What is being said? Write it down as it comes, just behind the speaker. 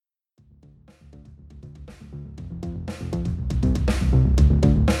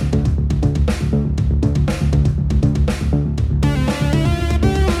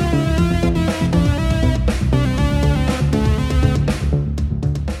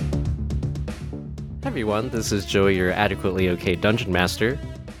everyone, this is Joey, your adequately okay Dungeon Master.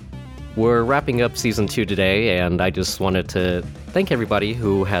 We're wrapping up Season 2 today, and I just wanted to thank everybody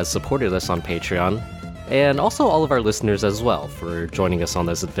who has supported us on Patreon, and also all of our listeners as well for joining us on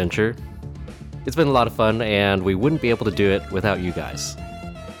this adventure. It's been a lot of fun, and we wouldn't be able to do it without you guys.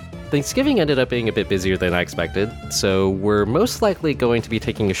 Thanksgiving ended up being a bit busier than I expected, so we're most likely going to be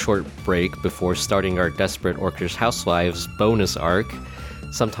taking a short break before starting our Desperate Orcish Housewives bonus arc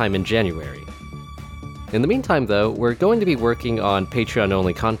sometime in January. In the meantime, though, we're going to be working on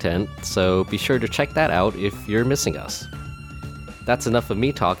Patreon-only content, so be sure to check that out if you're missing us. That's enough of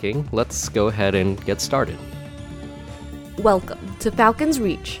me talking. Let's go ahead and get started. Welcome to Falcon's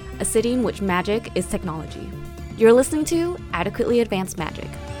Reach, a city in which magic is technology. You're listening to Adequately Advanced Magic.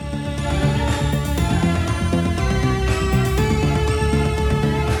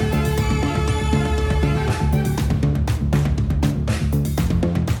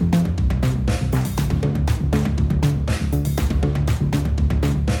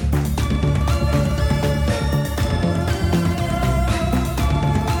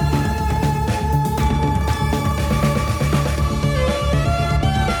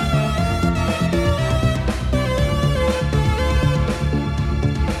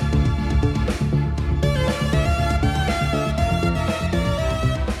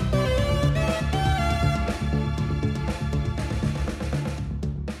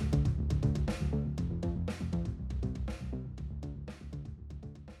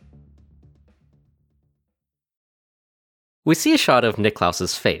 We see a shot of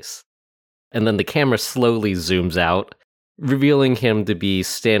Niklaus's face, and then the camera slowly zooms out, revealing him to be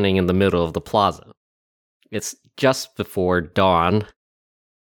standing in the middle of the plaza. It's just before dawn,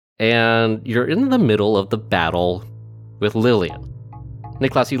 and you're in the middle of the battle with Lillian.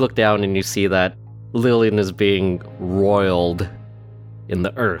 Niklaus, you look down and you see that Lillian is being roiled in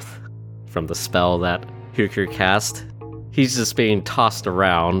the earth from the spell that Hyrkur cast. He's just being tossed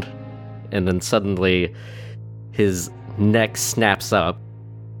around, and then suddenly his neck snaps up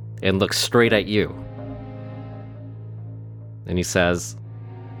and looks straight at you. And he says,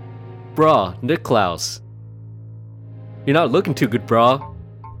 "Brah, Niklaus, you're not looking too good, brah."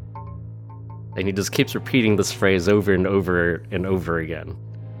 And he just keeps repeating this phrase over and over and over again,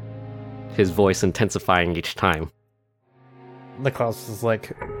 his voice intensifying each time. Niklaus is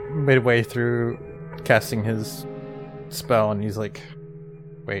like midway through casting his spell, and he's like,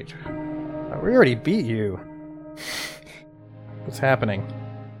 "Wait, we already beat you. What's happening?"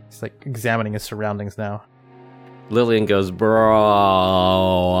 He's like examining his surroundings now. Lillian goes, "Bro,"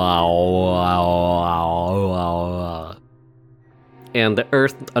 and the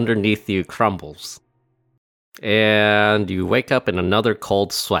earth underneath you crumbles, and you wake up in another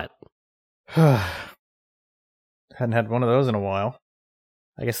cold sweat. Hadn't had one of those in a while.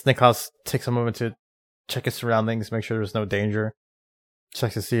 I guess Niklaus takes a moment to check his surroundings, make sure there's no danger.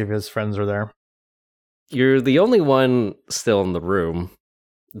 Checks to see if his friends are there. You're the only one still in the room.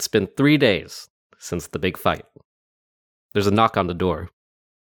 It's been 3 days since the big fight. There's a knock on the door.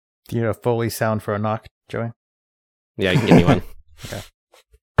 Do you need a Foley sound for a knock, Joey? Yeah, you can give me one. Okay.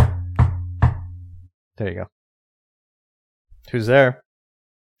 There you go. Who's there?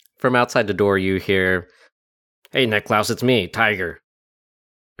 From outside the door, you hear, "Hey, Niklaus, it's me, Tiger."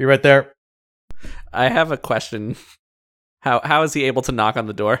 Be right there. I have a question. How is he able to knock on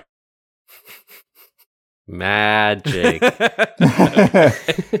the door? Magic.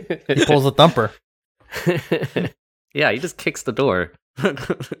 He pulls a thumper. Yeah, he just kicks the door.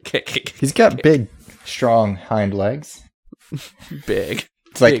 He's got big, strong hind legs. Big.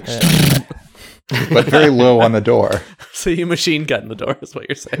 It's like, Big. but very low on the door. So you machine gun the door is what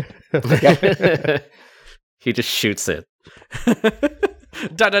you're saying. He just shoots it.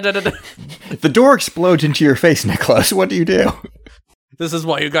 Da, da, da, da, da. The door explodes into your face, Niklaus. What do you do? This is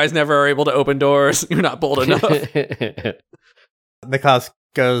why you guys never are able to open doors. You're not bold enough. Niklaus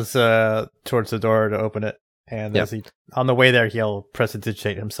goes towards the door to open it, and Yep. as he on the way there, he'll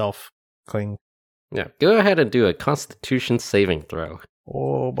prestidigitate himself clean. Yeah, go ahead and do a Constitution saving throw.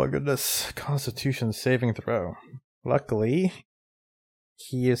 Oh my goodness. Constitution saving throw. Luckily,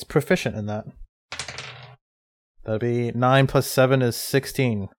 he is proficient in that. That'd be 9 plus 7 is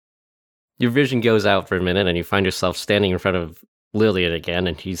 16. Your vision goes out for a minute, and you find yourself standing in front of Lillian again,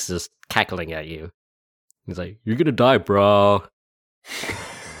 and he's just cackling at you. He's like, "You're gonna die, bro."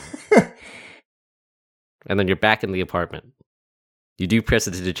 And then you're back in the apartment. You do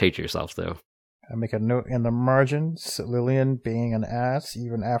prestidigitate yourself, though. I make a note in the margins, Lillian being an ass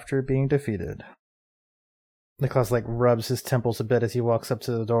even after being defeated. Niklaus rubs his temples a bit as he walks up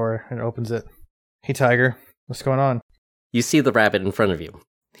to the door and opens it. "Hey, Tiger, what's going on?" You see the rabbit in front of you.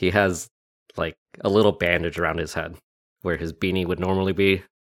 He has like a little bandage around his head, where his beanie would normally be.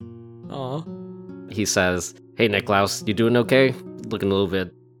 Aw. He says, "Hey, Niklaus, you doing okay? Looking a little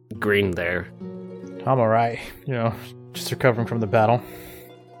bit green there." I'm alright. Just recovering from the battle.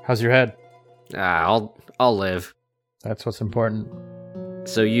 How's your head? I'll live. That's what's important.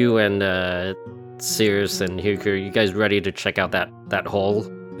 So you and Cirrus and Hirker, you guys ready to check out that hole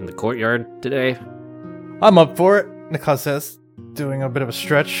in the courtyard today? I'm up for it, Niklaus says, doing a bit of a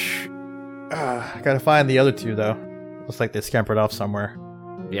stretch. I gotta find the other two, though. Looks like they scampered off somewhere.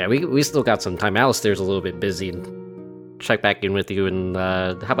 Yeah, we still got some time. Alistair's a little bit busy. Check back in with you, and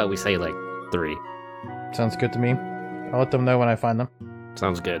how about we say, 3? Sounds good to me. I'll let them know when I find them.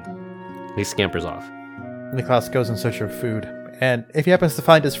 Sounds good. He scampers off. Niklaus goes in search of food, and if he happens to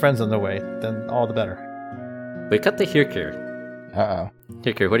find his friends on the way, then all the better. We cut to Hirker. Uh-oh.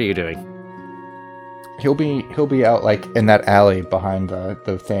 Hirker, what are you doing? He'll be out in that alley behind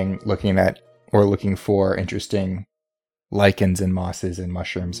the thing looking for interesting lichens and mosses and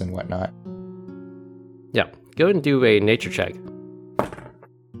mushrooms and whatnot. Yeah, go and do a nature check.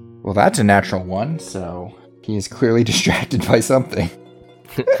 Well, that's a natural one, so he is clearly distracted by something.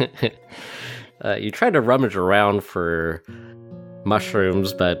 You try to rummage around for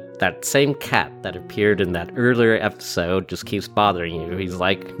mushrooms, but that same cat that appeared in that earlier episode just keeps bothering you. He's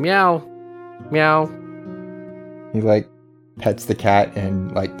like, meow, meow. He pets the cat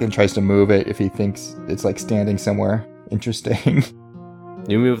and then tries to move it if he thinks it's standing somewhere interesting.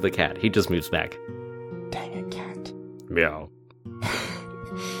 You move the cat. He just moves back. Dang it, cat. Meow.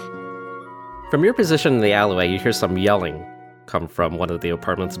 From your position in the alleyway, you hear some yelling come from one of the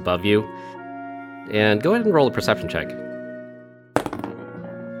apartments above you. And go ahead and roll a perception check.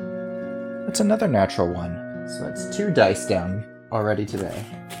 That's another natural one. So that's 2 dice down already today.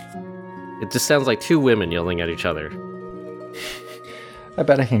 It just sounds like 2 women yelling at each other. I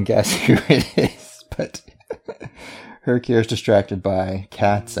bet I can guess who it is, but Herkier is distracted by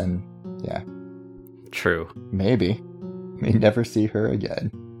cats and, yeah. True. Maybe. May never see her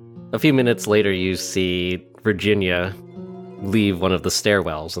again. A few minutes later, you see Virginia leave one of the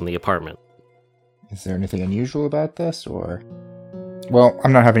stairwells in the apartment. Is there anything unusual about this, or... Well,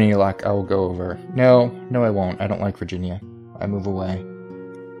 I'm not having any luck. I will go over. No, I won't. I don't like Virginia. I move away.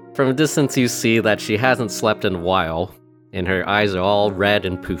 From a distance, you see that she hasn't slept in a while, and her eyes are all red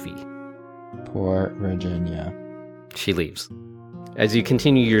and poofy. Poor Virginia. She leaves. As you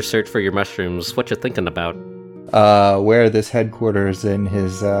continue your search for your mushrooms, what you thinking about? Where this headquarters in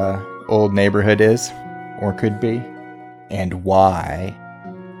his old neighborhood is, or could be, and why.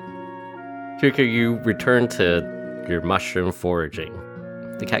 Hirker, you return to your mushroom foraging.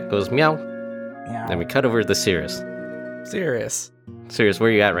 The cat goes meow. Meow. Then we cut over to Cirrus. Cirrus. Cirrus, where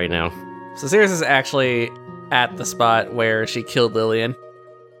are you at right now? So Cirrus is actually at the spot where she killed Lillian.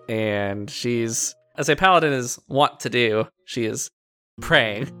 And she's, as a paladin is wont to do, she is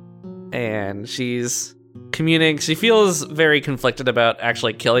praying. And she's communing. She feels very conflicted about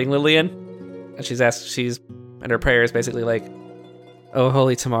actually killing Lillian. And and her prayer is basically like, "Oh,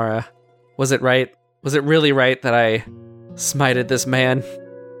 holy Tamara, was it right? Was it really right that I smited this man?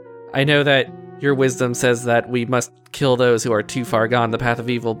 I know that your wisdom says that we must kill those who are too far gone the path of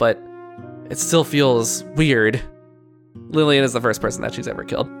evil, but it still feels weird." Lillian is the first person that she's ever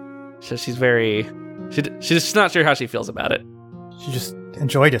killed. So she's just not sure how she feels about it. She just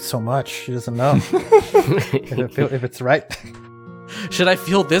enjoyed it so much. She doesn't know if it's right. Should I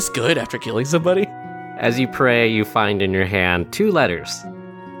feel this good after killing somebody? As you pray, you find in your hand 2 letters.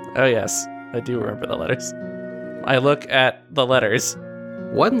 Oh yes, I do remember the letters. I look at the letters.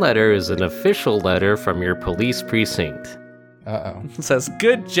 One letter is an official letter from your police precinct. Uh-oh. It says,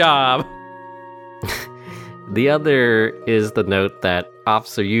 "Good job." The other is the note that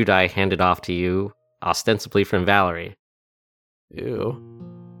Officer Udai handed off to you, ostensibly from Valerie. Ew.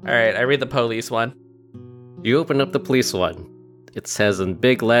 Alright, I read the police one. You open up the police one. It says in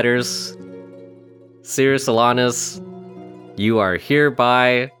big letters, "Cirrus Alanis, you are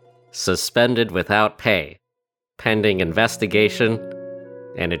hereby suspended without pay, pending investigation,"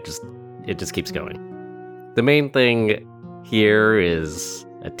 and it just keeps going. The main thing here is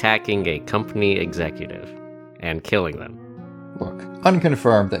attacking a company executive and killing them. Look,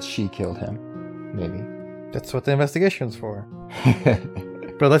 unconfirmed that she killed him. Maybe. That's what the investigation's for.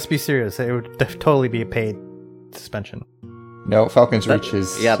 But let's be serious. It would totally be a paid suspension. No, Falcon's Reach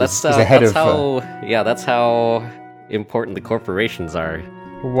is that's ahead of... that's how important the corporations are.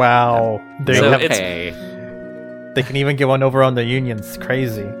 Wow. They So have They can even get one over on the unions.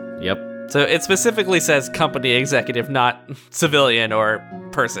 Crazy. Yep. So it specifically says company executive, not civilian or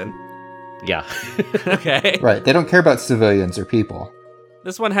person. Yeah. Okay. Right, they don't care about civilians or people.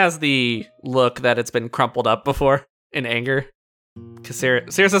 This one has the look that it's been crumpled up before in anger. Because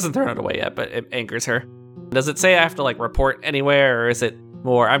Cirrus hasn't thrown it away yet, but it angers her. Does it say I have to report anywhere, or is it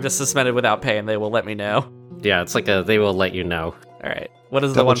more I'm just suspended without pay and they will let me know? Yeah, it's like they will let you know. All right. What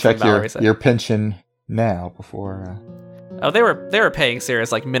is the Double one from check Valerie say? your pension now before. Oh, they were paying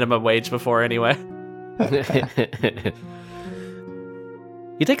Cirrus minimum wage before anyway.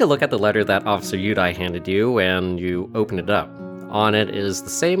 You take a look at the letter that Officer Yudai handed you, and you open it up. On it is the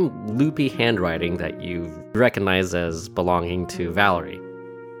same loopy handwriting that you recognize as belonging to Valerie.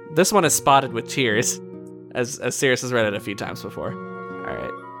 This one is spotted with tears, as Cirrus has read it a few times before. All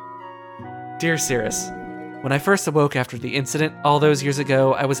right. Dear Cirrus, when I first awoke after the incident all those years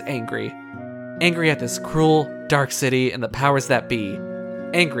ago, I was angry. Angry at this cruel, dark city and the powers that be.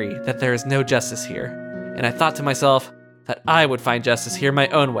 Angry that there is no justice here. And I thought to myself that I would find justice here my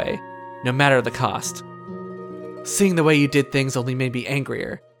own way, no matter the cost. Seeing the way you did things only made me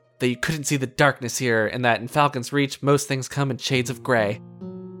angrier, that you couldn't see the darkness here and that in Falcon's Reach most things come in shades of gray.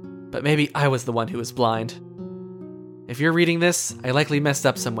 But maybe I was the one who was blind. If you're reading this, I likely messed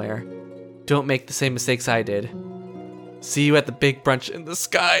up somewhere. Don't make the same mistakes I did. See you at the big brunch in the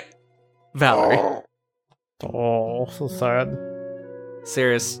sky. Valerie. Oh, so sad.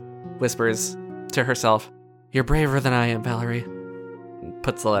 Cirrus whispers to herself, "You're braver than I am, Valerie." And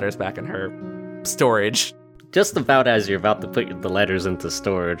puts the letters back in her storage. Just about as you're about to put the letters into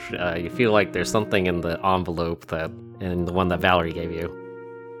storage, you feel like there's something in the envelope in the one that Valerie gave you.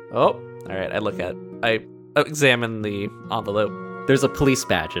 Oh, all right. I examine the envelope. There's a police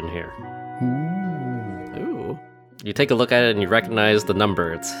badge in here. Ooh. You take a look at it and you recognize the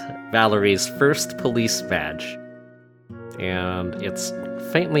number. It's Valerie's first police badge. And it's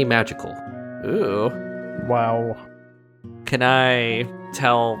faintly magical. Ooh. Wow. Can I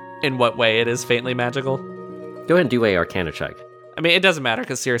tell in what way it is faintly magical? Go ahead and do a Arcana check. I mean, it doesn't matter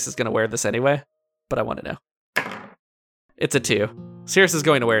because Cirrus is going to wear this anyway, but I want to know. It's a 2. Cirrus is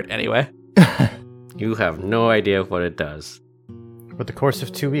going to wear it anyway. You have no idea what it does. With the course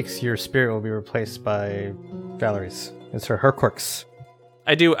of 2 weeks, your spirit will be replaced by Valerie's. It's her quirks.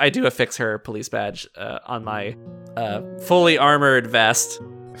 I do affix her police badge on my fully armored vest.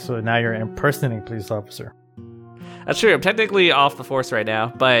 So now you're impersonating a police officer. That's true. I'm technically off the force right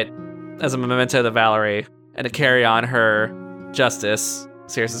now, but as a memento to Valerie and to carry on her justice,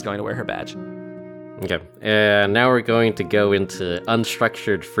 Cirrus is going to wear her badge. Okay, and now we're going to go into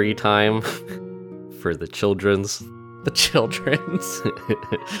unstructured free time for the children's. The children's.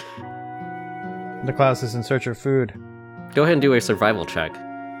 Niklaus is in search of food. Go ahead and do a survival check.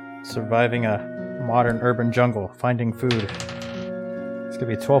 Surviving a modern urban jungle. Finding food. It's going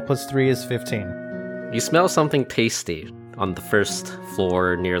to be 12 plus 3 is 15. You smell something tasty on the first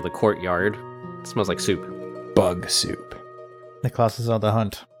floor near the courtyard. It smells like soup. Bug soup. Niklaus is on the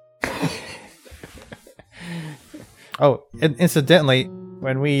hunt. Oh, incidentally,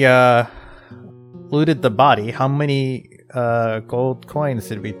 when we looted the body, how many gold coins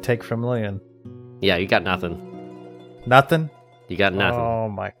did we take from Lillian? Yeah, you got nothing. Nothing? You got nothing. Oh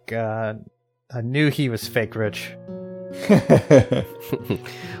my god. I knew he was fake rich.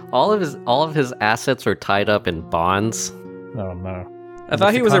 All of his assets are tied up in bonds. Oh no. I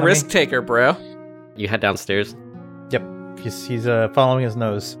thought he was a risk taker, bro. You head downstairs? Yep. He's following his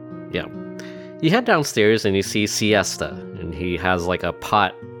nose. Yeah. You head downstairs and you see Siesta, and he has like a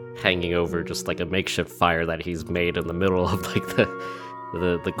pot hanging over, just like a makeshift fire that he's made in the middle of like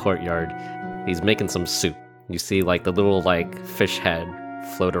the courtyard. He's making some soup. You see like the little like fish head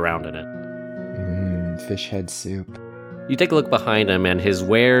float around in it. Fish head soup. You take a look behind him, and his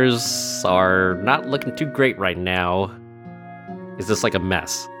wares are not looking too great right now. It's just like a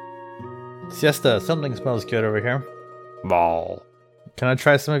mess. Siesta, something smells good over here. Ball. Can I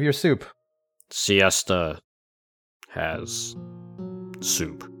try some of your soup? Siesta has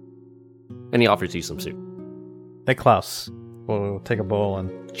soup. And he offers you some soup. Niklaus will take a bowl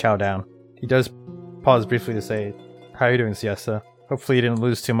and chow down. He does pause briefly to say, "How are you doing, Siesta? Hopefully you didn't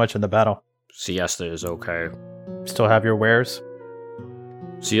lose too much in the battle. Siesta is okay. Still have your wares?"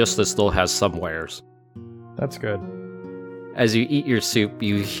 Siesta still has some wares. That's good. As you eat your soup,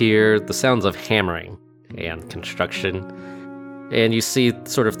 you hear the sounds of hammering and construction. And you see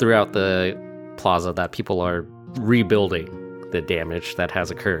sort of throughout the plaza that people are rebuilding the damage that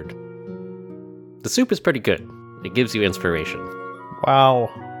has occurred. The soup is pretty good. It gives you inspiration. Wow.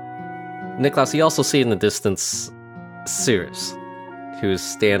 Niklaus, you also see in the distance Cirrus, who's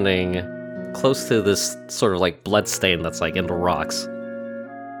standing close to this sort of like blood stain that's like in the rocks.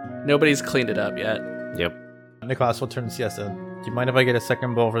 Nobody's cleaned it up yet. Yep. Niklaus will turn to Siesta. Do you mind if I get a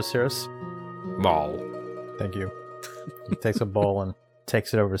second bowl for Cirrus? Ball. Thank you. He takes a bowl and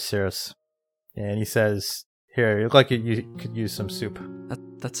takes it over to Cirrus. And he says, "Here, you look like you could use some soup.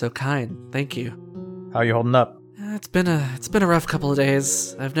 That's so kind. Thank you. How are you holding up?" It's been a rough couple of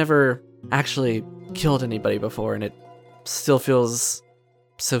days. I've never actually killed anybody before, and it still feels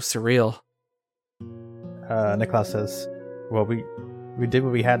so surreal. Niklaus says, "Well, we did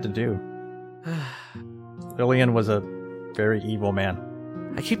what we had to do. Lillian was a very evil man."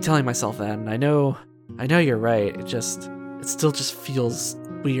 I keep telling myself that, and I know you're right. It still just feels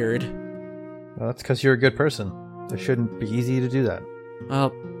weird. Well, that's because you're a good person. It shouldn't be easy to do that.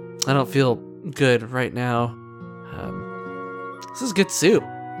 Well, I don't feel good right now. This is good soup.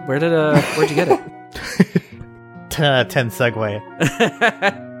 Where'd you get it? 10 segue.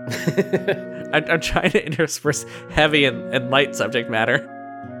 I'm trying to intersperse heavy and light subject matter.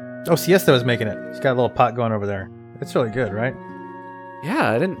 Oh, Siesta was making it. She's got a little pot going over there. It's really good, right?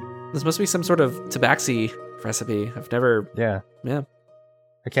 Yeah, this must be some sort of tabaxi recipe. I've never... Yeah. Yeah.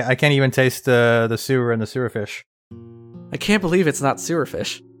 I can't even taste the sewer and the sewer fish. I can't believe it's not sewer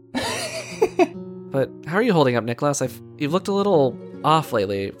fish. But how are you holding up, Niklaus? You've looked a little off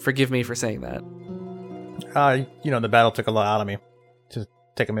lately. Forgive me for saying that. The battle took a lot out of me. It's just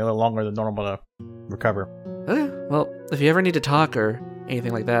taking me a little longer than normal to recover. Okay, well, if you ever need to talk or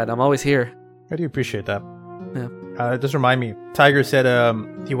anything like that, I'm always here. I do appreciate that. Yeah. Just remind me, Tiger said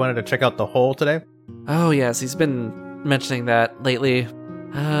he wanted to check out the hole today. Oh, yes, he's been mentioning that lately.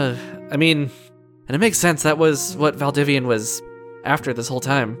 And it makes sense. That was what Valdivian was after this whole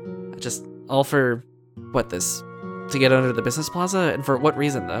time. Just all for, to get under the business plaza? And for what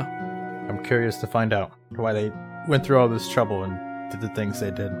reason, though? I'm curious to find out why they went through all this trouble and did the things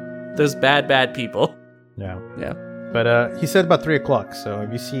they did. Those bad people. Yeah. Yeah. But he said about 3 o'clock, so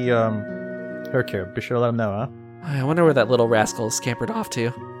if you see Hercure, be sure to let him know, huh? I wonder where that little rascal scampered off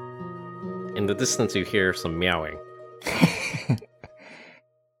to. In the distance, you hear some meowing.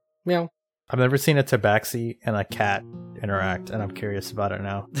 Meow. I've never seen a tabaxi and a cat interact, and I'm curious about it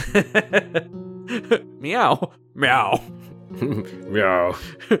now. Meow. Meow. Meow.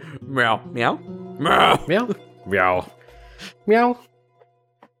 Meow. Meow. Meow. Meow. Meow. Meow.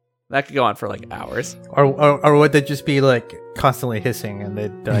 That could go on for like hours. Or would they just be like constantly hissing and they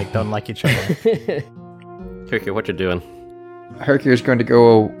like don't like each other? Hercule, what you doing? Hercule's going to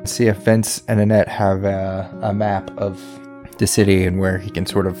go see if Vince and Annette have a map of the city and where he can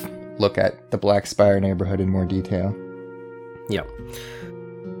sort of look at the Black Spire neighborhood in more detail. Yeah.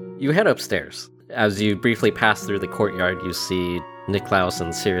 You head upstairs. As you briefly pass through the courtyard, you see Niklaus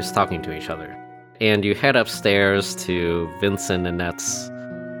and Cirrus talking to each other. And you head upstairs to Vincent and Annette's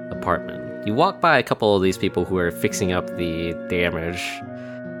apartment. You walk by a couple of these people who are fixing up the damage.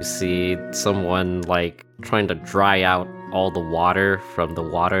 You see someone like trying to dry out all the water from the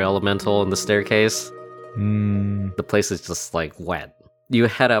water elemental in the staircase. The place is just like wet. You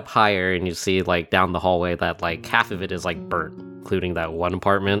head up higher and you see like down the hallway that like half of it is like burnt, including that one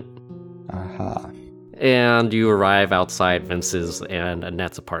apartment. Aha. And you arrive outside Vince's and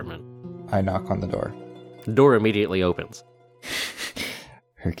Annette's apartment. I knock on the door. The door immediately opens.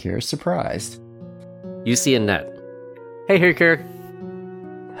 Hercule is surprised. You see Annette. Hey, Hercule.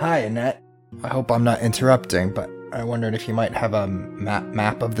 Hi, Annette. I hope I'm not interrupting, but I wondered if you might have a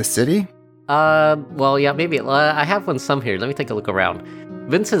map of the city? Well, yeah, maybe. I have one some here. Let me take a look around.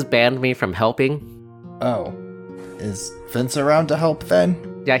 Vince has banned me from helping. Oh. Is Vince around to help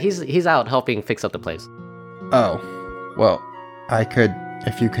then? Yeah, he's out helping fix up the place. Oh. Well,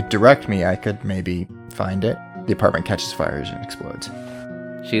 if you could direct me, I could maybe find it. The apartment catches fires and explodes.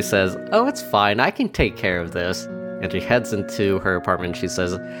 She says, "Oh, it's fine. I can take care of this." And she heads into her apartment. She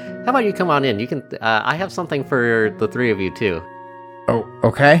says, "How about you come on in? You can. I have something for the three of you too." Oh,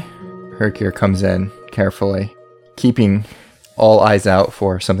 okay. Hercule comes in carefully, keeping all eyes out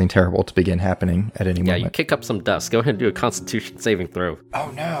for something terrible to begin happening at any Yeah, moment. you kick up some dust. Go ahead and do a Constitution saving throw.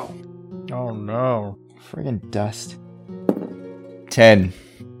 Oh no! Oh no. Friggin' dust. 10.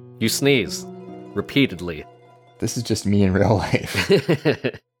 You sneeze repeatedly. This is just me in real life.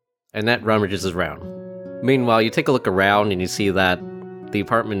 And that rummages around. Meanwhile, you take a look around and you see that the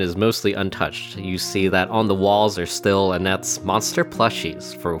apartment is mostly untouched. You see that on the walls are still Annette's monster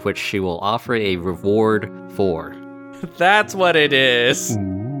plushies, for which she will offer a reward for. That's what it is.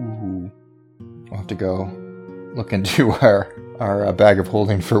 Ooh. I'll have to go look into our bag of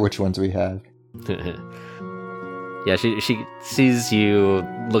holding for which ones we have. Yeah, she sees you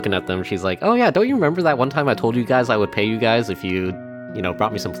looking at them. She's like, "Oh yeah, don't you remember that one time I told you guys I would pay you guys if you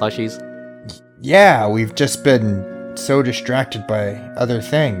brought me some plushies?" Yeah, we've just been so distracted by other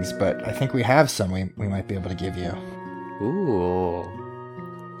things, but I think we have some we might be able to give you. Ooh.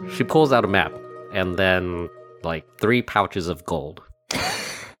 She pulls out a map and then like 3 pouches of gold.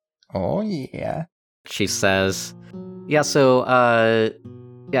 Oh, yeah. She says, yeah, so,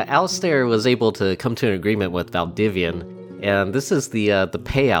 Alistair was able to come to an agreement with Valdivian, and this is the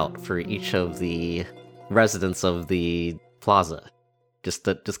payout for each of the residents of the plaza.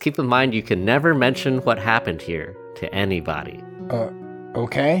 Just keep in mind you can never mention what happened here to anybody.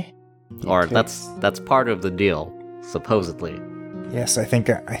 Okay. Or Okay. that's part of the deal, supposedly. Yes, I think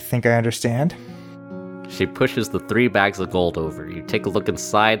I understand. She pushes the 3 bags of gold over. You take a look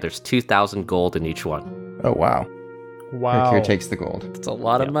inside, there's 2,000 gold in each one. Oh, wow. Wow. Hercure takes the gold. It's a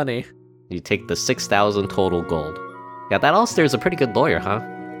lot of Yep. money. You take the 6,000 total gold. Yeah, that Alistair's a pretty good lawyer, huh?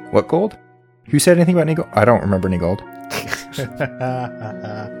 What gold? Who said anything about any gold? I don't remember any gold.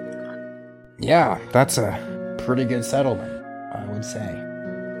 Yeah, that's a pretty good settlement, I would say.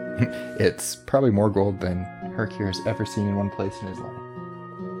 It's probably more gold than Hercure has ever seen in one place in his life.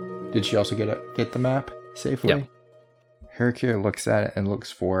 Did she also get the map safely? Yep. Hercure looks at it and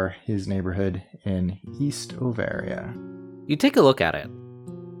looks for his neighborhood in East Overia. You take a look at it.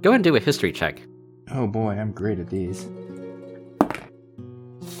 Go and do a history check. Oh boy, I'm great at these.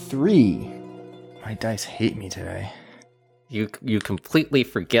 3. My dice hate me today. You completely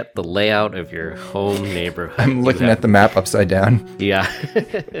forget the layout of your home neighborhood. I'm looking at the map upside down. Yeah.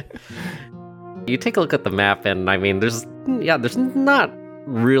 You take a look at the map, and I mean, there's not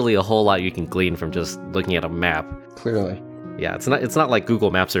really a whole lot you can glean from just looking at a map. Clearly. Yeah, it's not like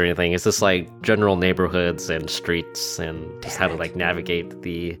Google Maps or anything. It's just like general neighborhoods and streets and just how to like navigate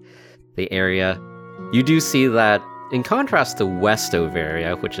the area. You do see that in contrast to West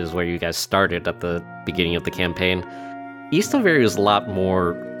Overia, which is where you guys started at the beginning of the campaign, East Overia is a lot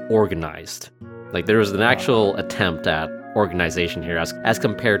more organized. Like there was an actual attempt at organization here as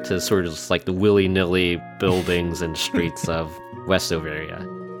compared to sort of just like the willy-nilly buildings and streets of West Overia.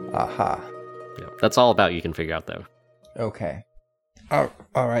 Aha. Yeah, that's all about you can figure out though. Okay. Oh,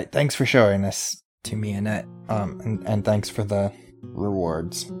 all right. Thanks for showing this to me, Annette. And thanks for the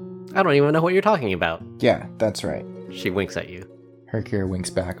rewards. I don't even know what you're talking about. Yeah, that's right. She winks at you. Hercure winks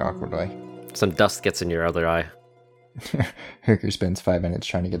back awkwardly. Some dust gets in your other eye. Hercure spends 5 minutes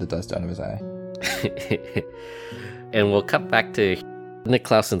trying to get the dust out of his eye. And we'll cut back to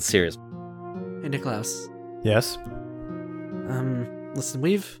Niklaus and Sirius. Hey, Niklaus. Yes. Listen,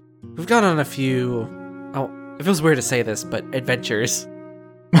 we've gone on a few. Oh, it feels weird to say this, but adventures.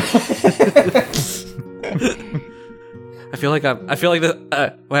 I feel like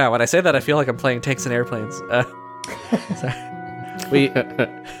wow, when I say that, I feel like I'm playing Tanks and Airplanes. Sorry.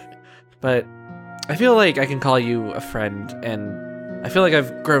 But I feel like I can call you a friend, and I feel like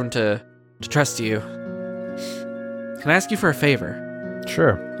I've grown to trust you. Can I ask you for a favor?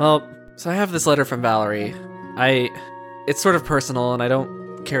 Sure. Well, so I have this letter from Valerie. It's sort of personal, and I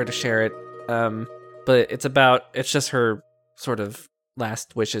don't care to share it. But it's just her sort of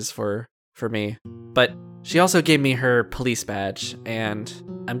last wishes for me. But she also gave me her police badge, and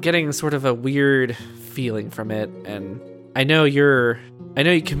I'm getting sort of a weird feeling from it. And I know you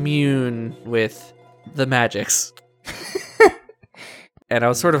commune with the magics. And I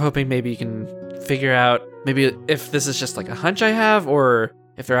was sort of hoping maybe you can figure out maybe if this is just like a hunch I have, or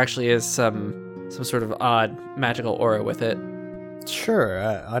if there actually is some sort of odd magical aura with it. Sure.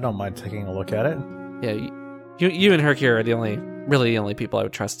 I don't mind taking a look at it. Yeah, you and Hercure are the only people I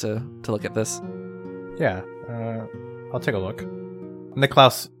would trust to look at this. Yeah. I'll take a look.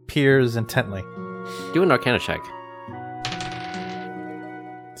 Niklaus peers intently. Do an Arcana check.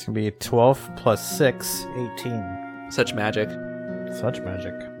 It's gonna be 12 plus 6, 18. Such magic. Such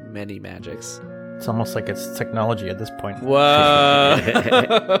magic. Many magics. It's almost like it's technology at this point. Whoa.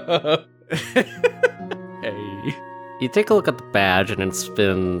 Hey. You take a look at the badge, and it's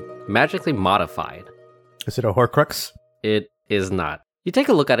been magically modified. Is it a Horcrux? It is not. You take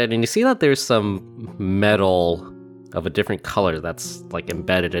a look at it, and you see that there's some metal of a different color that's like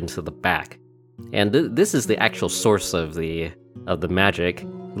embedded into the back. And this is the actual source of the magic.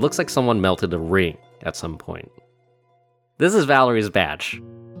 It looks like someone melted a ring at some point. This is Valerie's badge.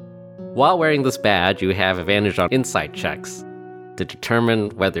 While wearing this badge, you have advantage on insight checks to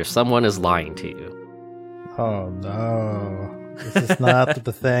determine whether someone is lying to you. Oh no. This is not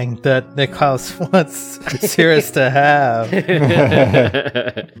the thing that Niklaus wants Sirius to have.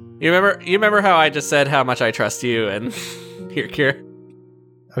 You remember how I just said how much I trust you and Hercure?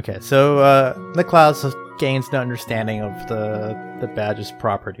 Okay, so Niklaus gains an understanding of the badge's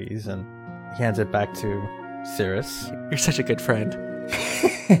properties and he hands it back to Sirius. You're such a good friend.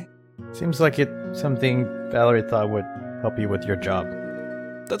 Seems like it's something Valerie thought would help you with your job.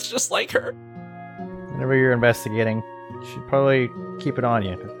 That's just like her. Whenever you're investigating, you should probably keep it on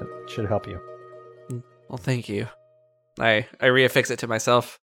you. It should help you. Well, thank you. I reaffix it to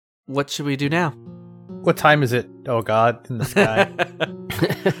myself. what should we do now? What time is it? Oh God, in the sky.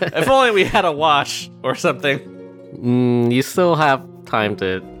 If only we had a watch or something. You still have time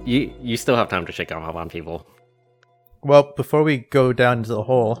to you still have time to check up on people. Well, before we go down into the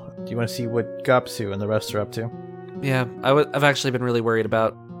hole, do you want to see what Gapsu and the rest are up to? Yeah, I've actually been really worried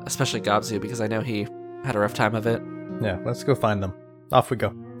about, especially Gabzu, because I know he had a rough time of it. Yeah, let's go find them. Off we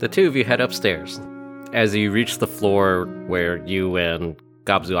go. The two of you head upstairs. As you reach the floor where you and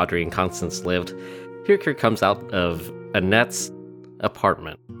Gabzu, Audrey, and Constance lived, Hirkir comes out of Annette's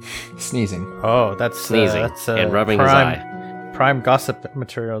apartment, Sneezing. Oh, that's sneezing that's, and rubbing his eye. Prime gossip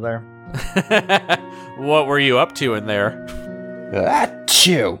material there. What were you up to in there?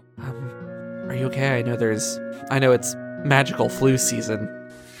 Achoo! Are you okay? I know it's magical flu season.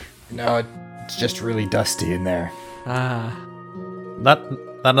 No, it's just really dusty in there. Ah. Not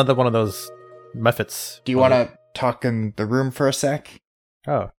another one of those methods. Do you want to talk in the room for a sec?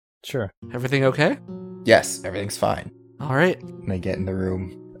 Oh, sure. Everything okay? Yes, everything's fine. All right. And they get in the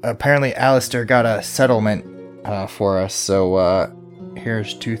room. Apparently, Alistair got a settlement for us, so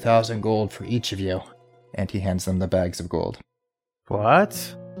here's 2,000 gold for each of you. And he hands them the bags of gold.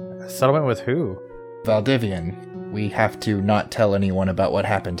 What? A settlement with who? Valdivian, we have to not tell anyone about what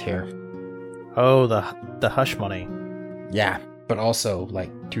happened here. Oh, the hush money. Yeah, but also,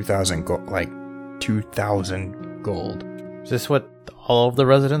 2,000 gold, 2,000 gold. Is this what all of the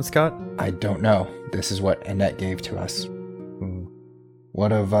residents got? I don't know. This is what Annette gave to us.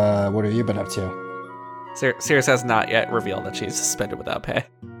 What have you been up to? Sirius has not yet revealed that she's suspended without pay.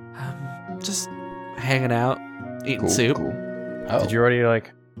 Just hanging out, eating soup. Cool. Oh. Did you already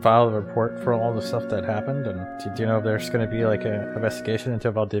file a report for all the stuff that happened? And do you know if there's going to be an investigation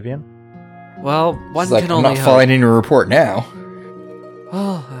into Valdivian? Well, one It's can I'm only not hope. filing any report now.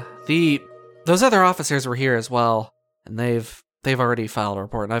 Well, those other officers were here as well, and they've already filed a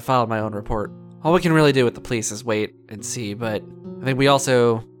report, and I filed my own report. All we can really do with the police is wait and see, but I think we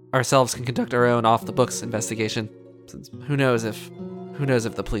also ourselves can conduct our own off-the-books investigation. Since who knows if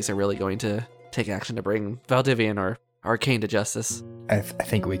the police are really going to take action to bring Valdivian or Arcane to justice. I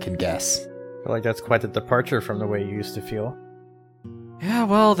think we can guess. I feel like that's quite a departure from the way you used to feel. Yeah,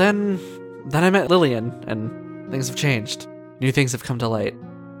 well, then I met Lillian, and things have changed. New things have come to light.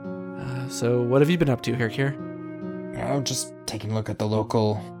 So what have you been up to, Hirkir? Just taking a look at the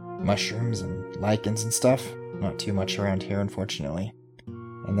local mushrooms and lichens and stuff. Not too much around here, unfortunately.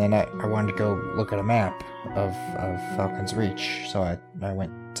 And then I wanted to go look at a map of Falcon's Reach, so I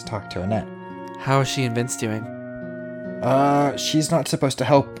went to talk to Annette. How is she and Vince doing? She's not supposed to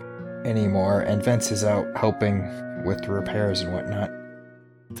help anymore, and Vince is out helping with the repairs and whatnot.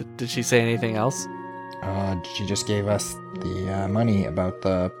 Did she say anything else? She just gave us the money about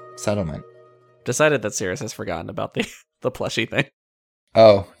the settlement. Decided that Sirius has forgotten about the plushie thing.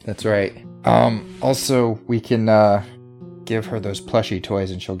 Oh, that's right. Also, we can, give her those plushie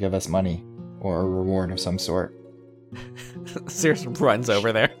toys and she'll give us money. Or a reward of some sort. Sirius runs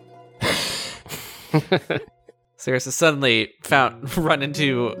over there. Sirius has suddenly run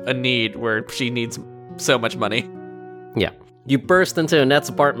into a need where she needs so much money. Yeah. You burst into Annette's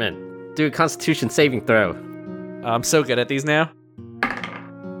apartment. Do a Constitution saving throw. I'm so good at these now.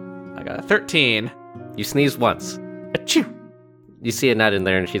 I got a 13. You sneeze once. Achoo! You see Annette in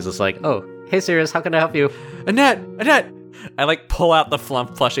there, and she's just like, "Oh, hey, Sirius, how can I help you?" Annette! I pull out the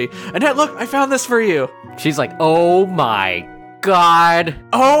Flump plushie. Annette, look, I found this for you. She's like, "Oh my god!"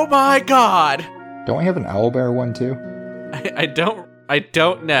 Oh my god! Don't we have an owlbear one too? I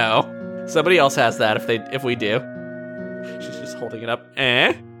don't know. Somebody else has that if we do. She's just holding it up.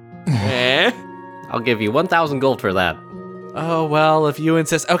 I'll give you 1,000 gold for that. Oh well, if you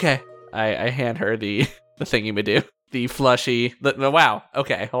insist. Okay. I hand her the thingy-ma-do. The plushie. Wow.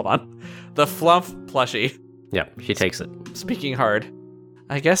 Okay, hold on. The Flump plushie. Yeah, she takes it. Speaking hard.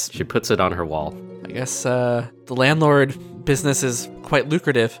 I guess She puts it on her wall. the landlord business is quite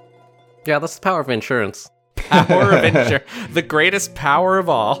lucrative. Yeah, that's the power of insurance. Power of insurance. The greatest power of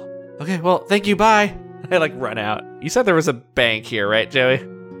all. Okay, well, thank you, bye. I run out. You said there was a bank here, right, Joey?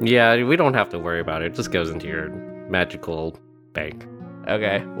 Yeah, we don't have to worry about it. It just goes into your magical bank.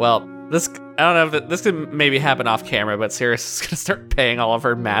 Okay, well, I don't know if this could maybe happen off camera, but Sirius is gonna start paying all of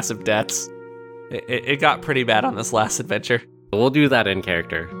her massive debts. It got pretty bad on this last adventure. We'll do that in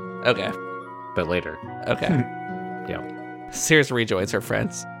character, Okay, but later. okay. Yeah. Sirius rejoins her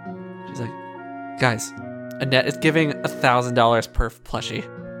friends. She's like, guys, Annette is giving $1,000 per plushie.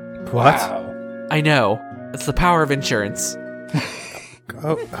 What? Wow. I know. It's the power of insurance.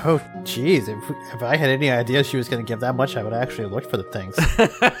 Oh, jeez. If I had any idea she was going to give that much, I would actually look for the things.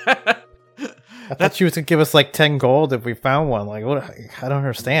 I thought she was gonna give us like 10 gold if we found one. Like, what? I don't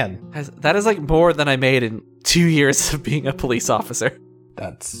understand. That is like more than I made in 2 years of being a police officer.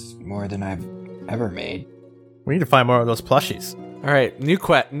 That's more than I've ever made. We need to find more of those plushies. All right, new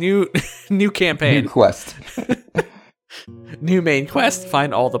campaign, New quest. new main quest.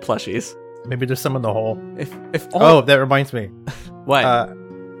 Find all the plushies. Maybe there's some in the hole. If Oh, that reminds me. what?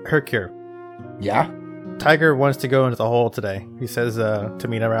 Hercure. Yeah? Tiger wants to go into the hole today. He says to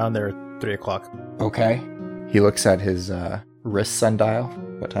meet around there at 3 o'clock. Okay. He looks at his wrist sundial.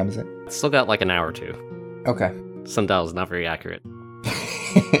 What time is it? Still got like an hour or two. Okay. Sundial is not very accurate.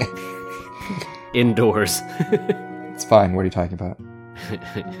 Indoors. It's fine. What are you talking about?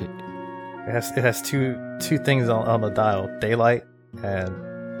 It has two things on the dial: daylight and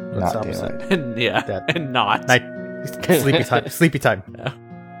what's Not the opposite? daylight. yeah, that- and not. Night. Sleepy time. Sleepy time. Yeah.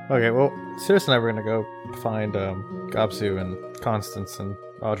 Okay, well, Cirrus and I were gonna go find Gobsu and Constance and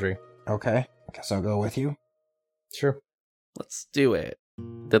Audrey. Okay. I guess I'll go with you. Sure. Let's do it.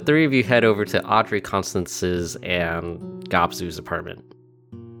 The three of you head over to Audrey, Constance's, and Gobsu's apartment.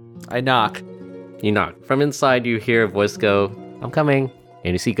 I knock. You knock. From inside, you hear a voice go, "I'm coming,"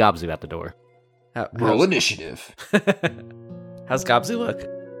 and you see Gobsu at the door. Roll initiative. How's Gobsu look?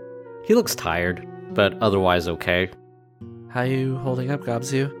 He looks tired, but otherwise okay. How you holding up,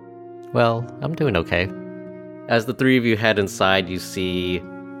 Gobsu? Well, I'm doing okay. As the three of you head inside, you see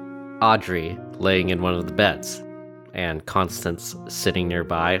Audrey laying in one of the beds, and Constance sitting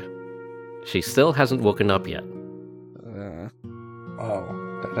nearby. She still hasn't woken up yet.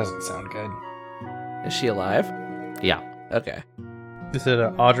 Oh, that doesn't sound good. Is she alive? Yeah. Okay. Is it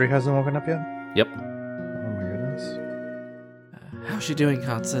Audrey hasn't woken up yet? Yep. Oh my goodness. How's she doing,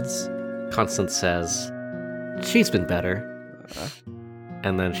 Constance? Constance says, "She's been better."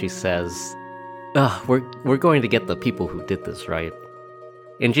 And then she says, we're going to get the people who did this, right?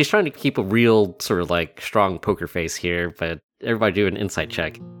 And she's trying to keep a real sort of like strong poker face here, but everybody do an insight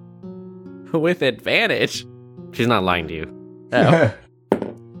check. With advantage. She's not lying to you. Oh.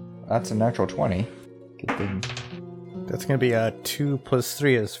 That's a natural 20. Good thing. That's gonna be 2 plus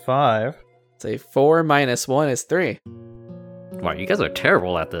 3 is 5. Say 4 minus 1 is 3. Wow, you guys are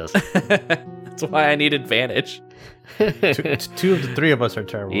terrible at this. That's why I need advantage. Two of the 3 of us are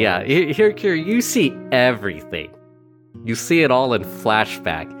terrible. Yeah, here, you see everything. You see it all in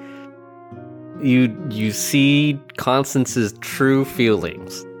flashback. You see Constance's true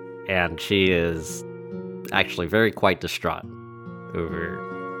feelings, and she is actually very quite distraught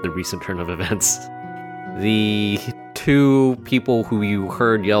over the recent turn of events. The two people who you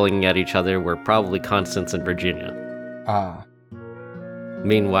heard yelling at each other were probably Constance and Virginia. Ah.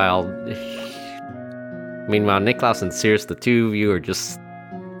 Meanwhile, Niklaus and Cirrus, the two of you are just,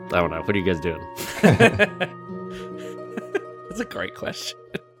 I don't know, what are you guys doing? That's a great question.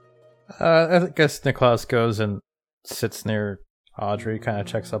 I guess Niklaus goes and sits near Audrey, kind of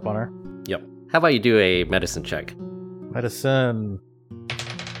checks up on her. Yep. How about you do a medicine check? Medicine.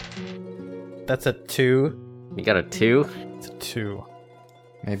 That's a 2. You got a 2? It's a 2.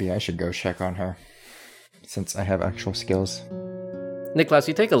 Maybe I should go check on her, since I have actual skills. Niklaus,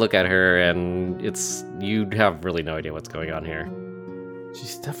 you take a look at her, and you have really no idea what's going on here.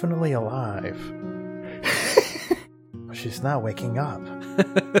 She's definitely alive. But she's not waking up.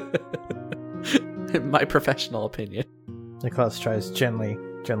 In my professional opinion. Niklaus tries gently,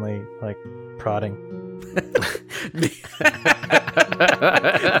 like, prodding.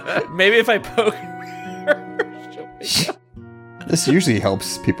 Maybe if I poke her, she'll wake up. This usually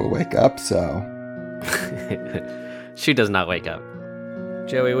helps people wake up, so... She does not wake up.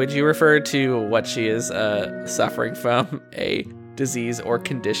 Joey, would you refer to what she is suffering from a disease or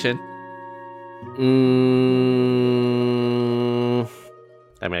condition?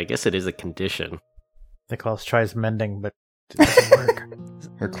 I mean, I guess it is a condition. Niklaus tries mending, but it doesn't work.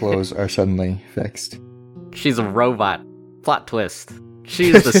 Her clothes are suddenly fixed. She's a robot. Plot twist.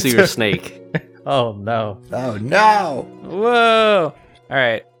 She's the sewer snake. Oh no. Oh no! Whoa!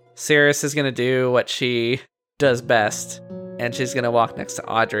 Alright, Cirrus is gonna do what she does best, and she's gonna walk next to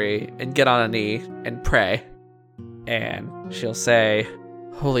Audrey and get on a knee and pray. And she'll say,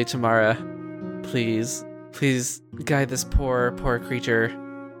 "Holy Tamara, please guide this poor creature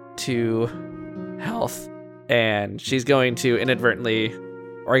to health." And she's going to inadvertently,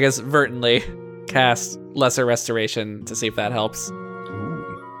 or I guess vertently, cast Lesser Restoration to see if that helps.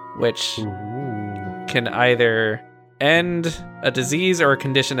 Which can either end a disease or a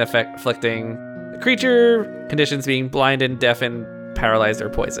condition afflicting the creature, conditions being blinded, deafened, paralyzed, or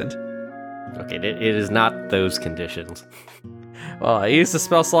poisoned. Okay, it is not those conditions. Well, I used the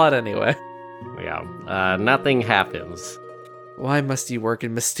spell slot anyway. Yeah, nothing happens. Why must you work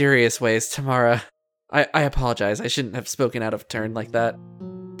in mysterious ways, Tamara? I apologize. I shouldn't have spoken out of turn like that.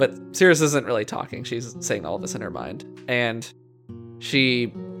 But Cirrus isn't really talking. She's saying all this in her mind. And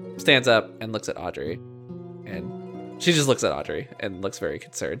she stands up and looks at Audrey. And she just looks at Audrey and looks very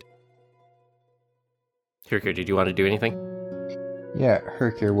concerned. Hirkir, did you want to do anything? Yeah,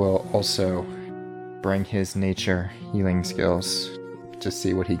 Hercure will also bring his nature healing skills to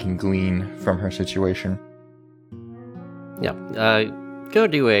see what he can glean from her situation. Yeah. Go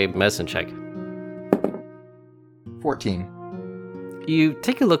do a medicine check. 14. You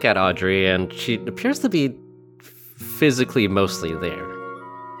take a look at Audrey, and she appears to be physically mostly there.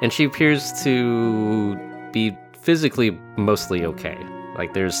 And she appears to be physically mostly okay.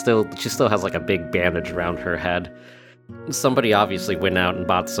 Like, she still has like a big bandage around her head. Somebody obviously went out and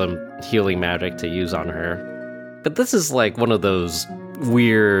bought some healing magic to use on her. But this is like one of those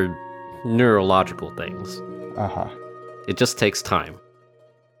weird neurological things. Uh-huh. It just takes time.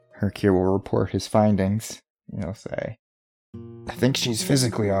 Hercure will report his findings. He'll say, I think she's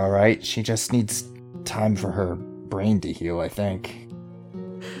physically alright. She just needs time for her brain to heal, I think.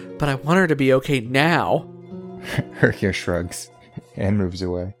 But I want her to be okay now. Hercure shrugs and moves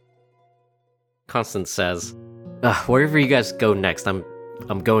away. Constance says, wherever you guys go next, I'm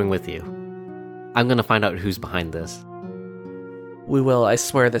going with you. I'm gonna find out who's behind this. We will, I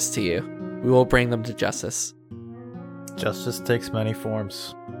swear this to you. We will bring them to justice. Justice takes many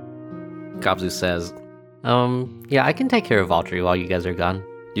forms. Gobzu says, yeah, I can take care of Audrey while you guys are gone.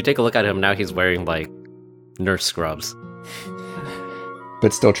 You take a look at him, now he's wearing, like, nurse scrubs.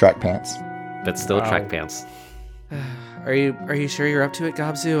 But still track pants. But still track pants. Are you sure you're up to it,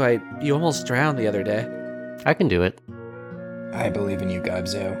 Gobzu? You almost drowned the other day. I can do it. I believe in you,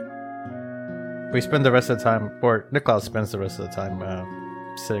 Gobzo. We spend the rest of the time, or Niklaus spends the rest of the time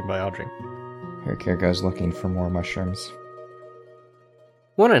sitting by Audrey. Hercure goes looking for more mushrooms.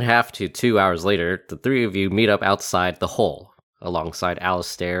 1.5 to 2 hours later, the three of you meet up outside the hole, alongside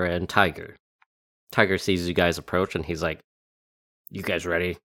Alistair and Tiger. Tiger sees you guys approach, and he's like, you guys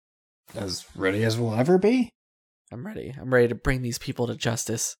ready? As ready as we'll ever be? I'm ready. I'm ready to bring these people to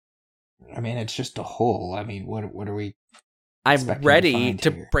justice. I mean, it's just a hole. I mean, what are we... I'm ready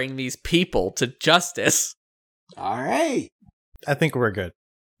to here? bring these people to justice. Alright. I think we're good.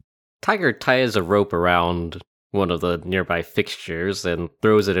 Tiger ties a rope around one of the nearby fixtures and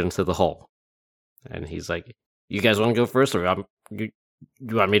throws it into the hole. And he's like, you guys want to go first, or you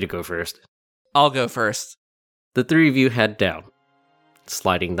want me to go first? I'll go first. The three of you head down,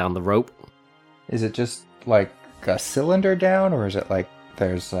 sliding down the rope. Is it just like a cylinder down, or is it like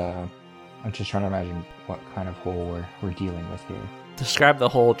there's I'm just trying to imagine what kind of hole we're dealing with here. Describe the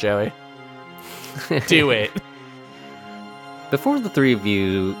hole, Joey. Do it. Before the three of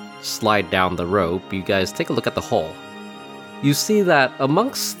you slide down the rope, you guys take a look at the hole. You see that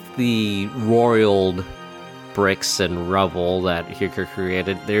amongst the roiled bricks and rubble that Hirkir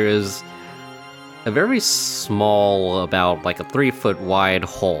created, there is a very small, about like a 3-foot wide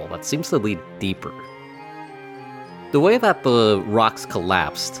hole that seems to lead deeper. The way that the rocks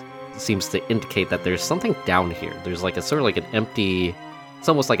collapsed seems to indicate that there's something down here. There's like a sort of like an empty, it's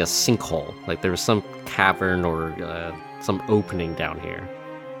almost like a sinkhole. Like there's some cavern or some opening down here.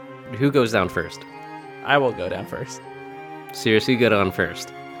 Who goes down first? I will go down first. Cirrus, you go down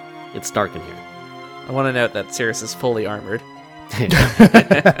first. It's dark in here. I want to note that Cirrus is fully armored.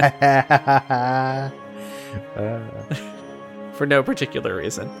 For no particular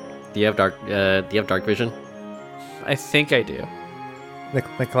reason. Do you have dark vision? I think I do.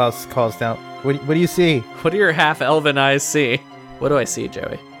 Niklaus calls down. What do you see? What do your half-elven eyes see? What do I see,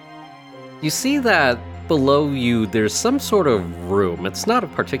 Joey? You see that below you there's some sort of room. It's not a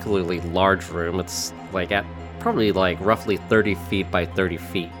particularly large room. It's like at probably like roughly 30 feet by 30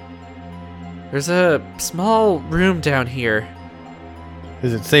 feet. There's a small room down here.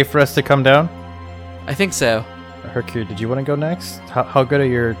 Is it safe for us to come down? I think so. Hercure, did you want to go next? How good are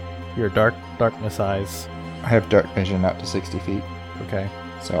your darkness eyes? I have dark vision out to 60 feet. Okay.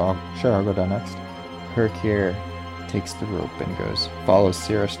 So I'll go down next. Hercure takes the rope and follows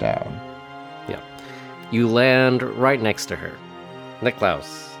Cirrus down. Yeah. You land right next to her.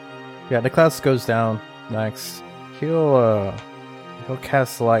 Niklaus. Yeah, Niklaus goes down next. He'll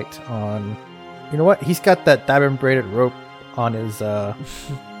cast light on... You know what? He's got that diamond braided rope on his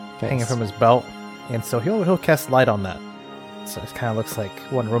hanging from his belt, and so he'll cast light on that. So it kind of looks like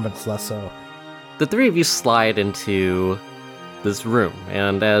one room, but it's less so. The three of you slide into this room,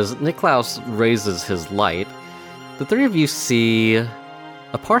 and as Niklaus raises his light, the three of you see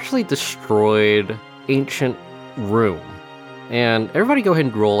a partially destroyed ancient room. And everybody go ahead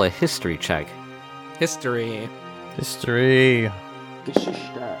and roll a history check. History. History.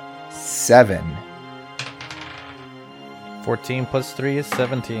 7. 14 plus 3 is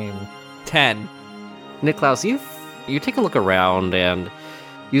 17. 10. Niklaus, you take a look around and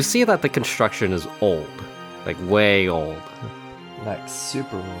you see that the construction is old, like way old. Like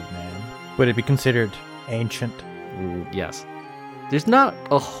super old, man. Would it be considered ancient? Yes. There's not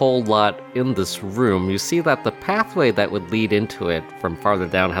a whole lot in this room. You see that the pathway that would lead into it from farther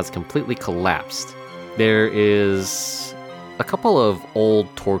down has completely collapsed. There is a couple of old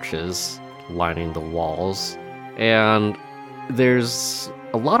torches lining the walls, and there's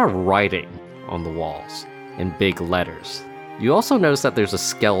a lot of writing on the walls in big letters. You also notice that there's a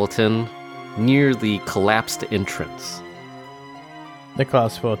skeleton near the collapsed entrance.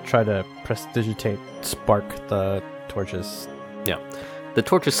 Niklaus will try to prestidigitate, spark the torches. Yeah, the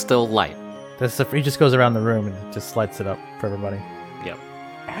torch is still light. He just goes around the room and just lights it up for everybody. Yep.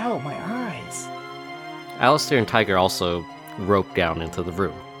 Ow, my eyes. Alistair and Tiger also roped down into the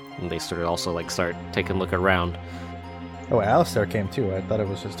room, and they sort of also start taking a look around. Oh, Alistair came too. I thought it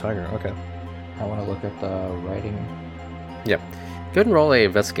was just Tiger. Okay. I want to look at the writing. Yep. Go ahead and roll a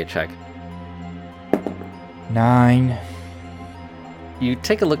investigate check. 9. You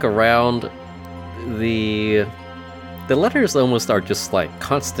take a look around. The letters almost are just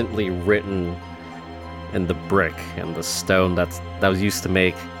constantly written in the brick and the stone that was used to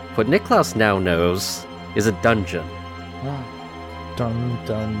make what Niklaus now knows is a dungeon.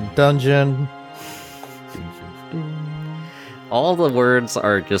 Dungeon. All the words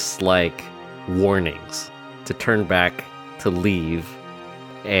are just warnings to turn back, to leave,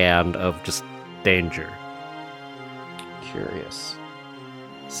 and of just danger. Curious.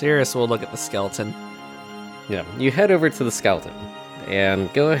 Sirius will look at the skeleton. Yeah, you head over to the skeleton,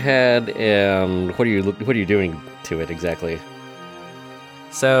 and go ahead and what are you doing to it exactly?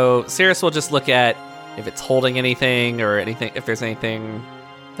 So Sirius will just look at if it's holding anything or anything, if there's anything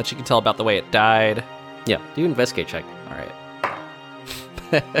that you can tell about the way it died. Yeah, do an investigate check. All right.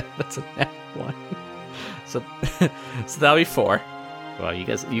 That's a nat 1. So that'll be 4. Wow, you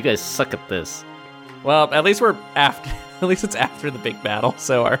guys suck at this. Well, at least we're after. At least it's after the big battle,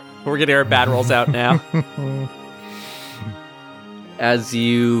 so we're getting our bad rolls out now. As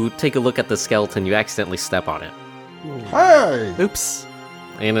you take a look at the skeleton, you accidentally step on it, Hey! Oops.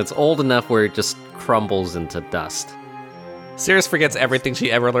 and it's old enough where it just crumbles into dust. Sirius forgets everything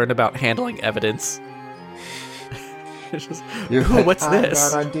she ever learned about handling evidence. It's just, You're ooh, what's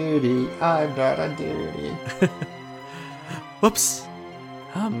this? I'm not on duty. Whoops.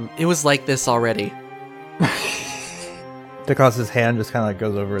 It was like this already. Niklaus's hand just kind of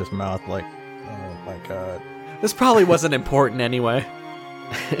goes over his mouth oh my god. This probably wasn't important anyway.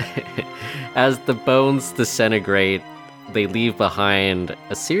 As the bones disintegrate, they leave behind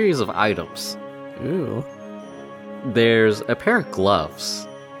a series of items. Ooh. There's a pair of gloves,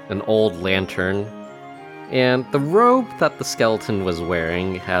 an old lantern, and the robe that the skeleton was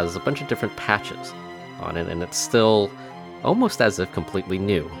wearing has a bunch of different patches on it, and it's still almost as if completely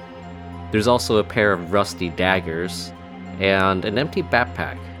new. There's also a pair of rusty daggers and an empty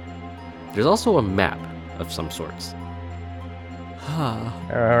backpack. There's also a map of some sorts. Huh.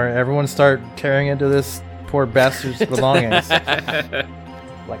 Alright, everyone start tearing into this poor bastard's belongings.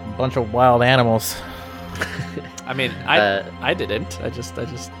 Like a bunch of wild animals. I mean, I didn't. I just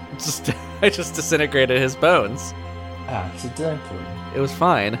disintegrated his bones. Accidentally. It was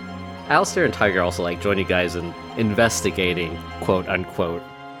fine. Alistair and Tiger also join you guys in investigating, quote unquote.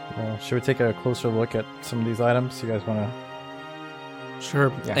 Should we take a closer look at some of these items? You guys want to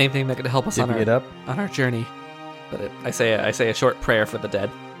Sure, Yeah. anything that could help us divvy it up? on our journey. But I say a short prayer for the dead.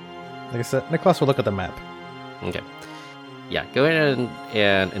 Like I said, Niklaus will look at the map. Okay. Yeah, go ahead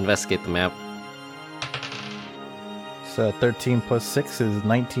and investigate the map. So 13 plus 6 is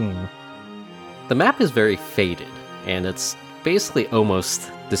 19. The map is very faded, and it's basically almost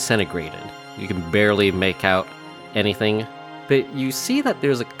disintegrated. You can barely make out anything, but you see that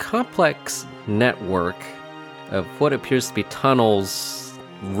there's a complex network of what appears to be tunnels,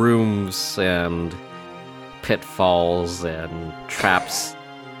 rooms, and pitfalls and traps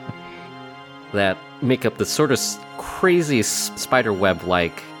that make up this sort of crazy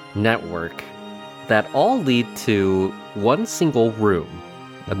spiderweb-like network that all lead to one single room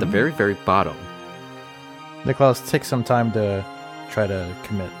at the very, very bottom. Niklaus, take some time to try to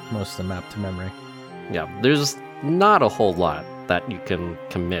commit most of the map to memory. Yeah, there's not a whole lot that you can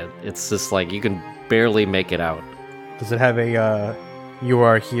commit. It's just you can barely make it out. Does it have a "You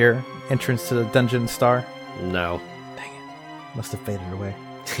are here" entrance to the dungeon star? No. Must have faded away.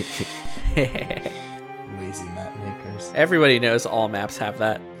 Lazy map makers. Everybody knows all maps have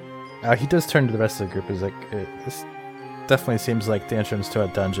that. He does turn to the rest of the group. He's like, this definitely seems like the entrance to a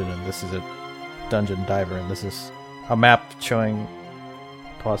dungeon, and this is a dungeon diver, and this is a map showing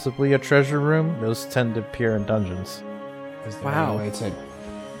possibly a treasure room. Those tend to appear in dungeons. Is there Wow. any way to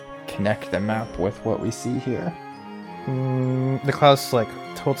connect the map with what we see here? Niklaus like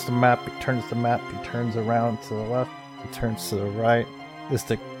tilts the map, he turns the map, he turns around to the left, he turns to the right. Is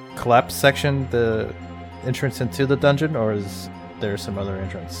the collapse section the entrance into the dungeon, or is there some other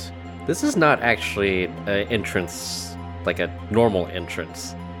entrance? This is not actually an entrance, like a normal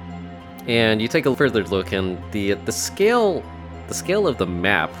entrance. And you take a further look, and the scale of the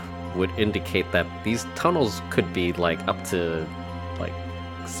map would indicate that these tunnels could be like up to like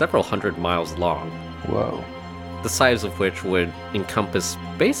several hundred miles long, Whoa. the size of which would encompass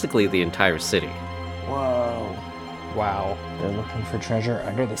basically the entire city. Whoa. Wow. They're looking for treasure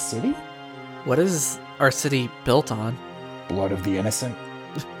under the city? What is our city built on? Blood of the innocent?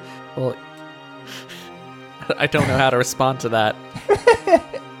 Well, I don't know how to respond to that.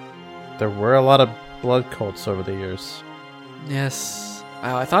 There were a lot of blood cults over the years. Yes.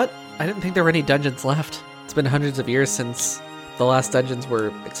 Wow, I didn't think there were any dungeons left. It's been hundreds of years since the last dungeons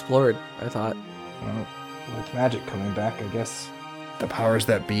were explored, I thought. Well, with magic coming back, I guess the powers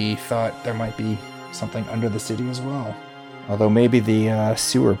that be thought there might be something under the city as well. Although maybe the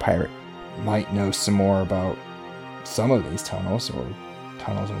sewer pirate might know some more about some of these tunnels, or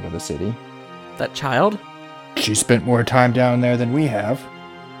tunnels under the city. That child? She spent more time down there than we have.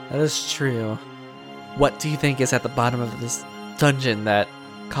 That is true. What do you think is at the bottom of this dungeon that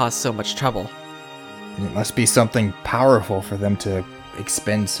caused so much trouble? And it must be something powerful for them to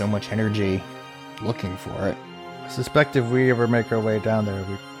expend so much energy looking for it. I suspect if we ever make our way down there,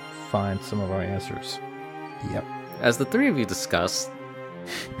 we find some of our answers. Yep. As the three of you discuss,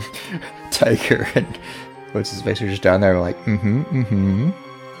 Tiger and what's his face are just down there like,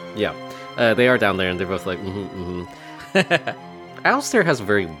 yeah, they are down there, and they're both like, Alistair has a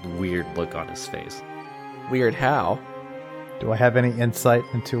very weird look on his face. Weird how? Do I have any insight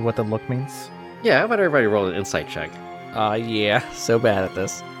into what the look means? Yeah, how about everybody roll an insight check? Yeah, so bad at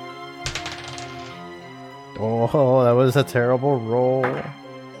this. Oh, that was a terrible roll.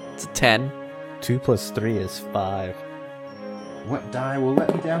 It's a 10. 2 plus 3 is 5. What die will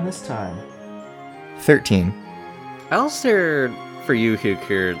let me down this time? 13. Alistair, for you,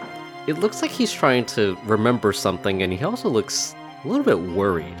 Hukir, it looks like he's trying to remember something, and he also looks a little bit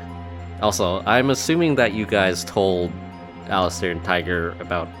worried. Also, I'm assuming that you guys told Alistair and Tiger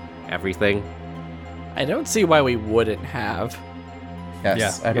about everything. I don't see why we wouldn't have.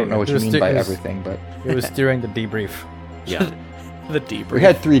 Yes, Yeah. I don't know what It you was mean di- by it was- everything, but It was during the debrief. Yeah. The deeper. we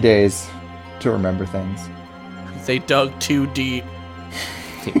had 3 days to remember things. They dug too deep.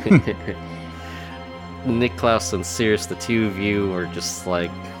 Niklaus and Sirius, the two of you, are just like,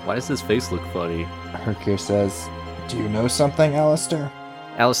 why does his face look funny? Hercule says, "Do you know something, Alistair?"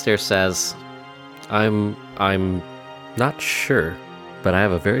 Alistair says, I'm not sure, but I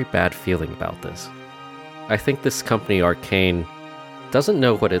have a very bad feeling about this. I think this company, Arcane, doesn't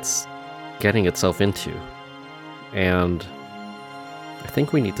know what it's getting itself into. And I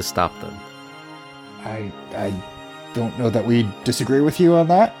think we need to stop them. I don't know that we disagree with you on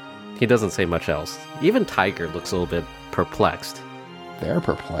that. He doesn't say much else. Even Tiger looks a little bit perplexed. They're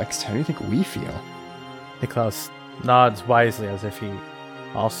perplexed. How do you think we feel? Niklaus nods wisely as if he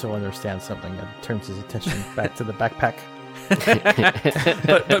also understands something and turns his attention back to the backpack.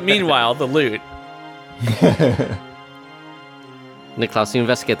 But meanwhile, the loot. Niklaus, you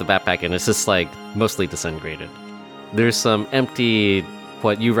investigate the backpack, and it's just like mostly disintegrated. There's some empty,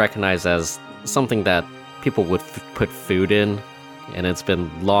 what you recognize as something that people would put food in, and it's been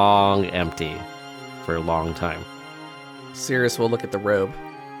long empty for a long time. Sirius will look at the robe.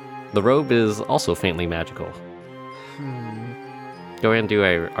 The robe is also faintly magical. Go ahead and do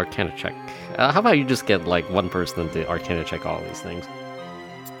a Arcana check. How about you just get like one person to Arcana check all these things?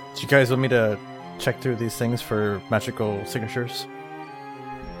 Do you guys want me to check through these things for magical signatures?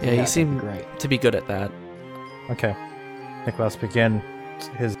 Yeah, that'd you be seem great. to be good at that. Okay. Niklaus begin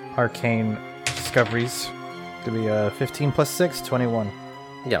his arcane discoveries. To be 15 plus 6, 21.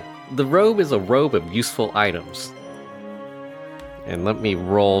 Yeah, the robe is a robe of useful items. And let me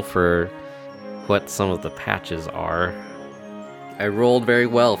roll for what some of the patches are. I rolled very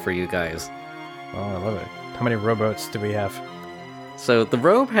well for you guys. Oh, I love it. How many rowboats do we have? So the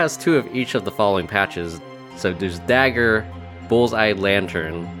robe has 2 of each of the following patches. So there's dagger, bullseye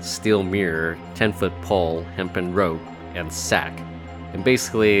lantern, steel mirror, 10-foot pole, hempen rope, and sack. And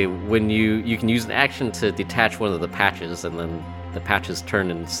basically, when you can use an action to detach one of the patches, and then the patches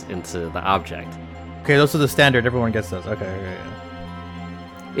turn into the object. Okay, those are the standard. Everyone gets those. Okay.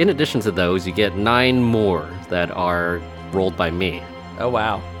 In addition to those, you get 9 more that are rolled by me. Oh,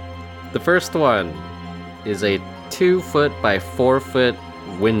 wow. The first one is a 2-foot by 4-foot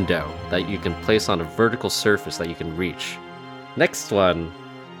window that you can place on a vertical surface that you can reach. Next one,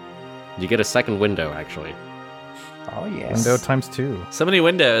 you get a second window, actually. Oh, yes. Window times 2. So many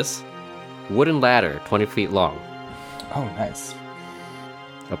windows. Wooden ladder, 20 feet long. Oh, nice.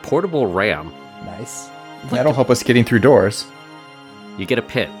 A portable ram. Nice. That'll help us getting through doors. You get a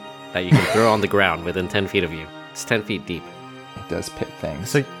pit that you can throw on the ground within 10 feet of you. It's 10 feet deep. It does pit things.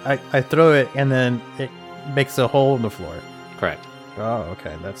 So I throw it and then it makes a hole in the floor. Correct. Oh,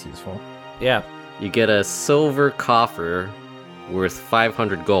 okay, that's useful. Yeah. You get a silver coffer worth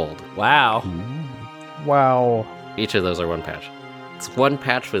 500 gold. Wow. Wow. Each of those are 1 patch. It's 1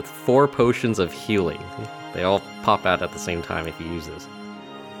 patch with 4 potions of healing. They all pop out at the same time if you use this.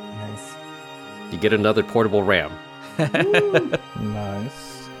 Nice. You get another portable ram.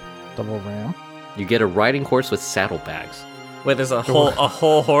 Nice. Double ram. You get a riding horse with saddlebags. Wait, there's a whole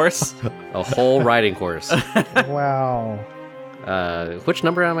horse? A whole riding horse. Wow. Which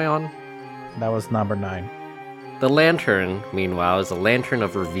number am I on? That was number 9. The lantern, meanwhile, is a lantern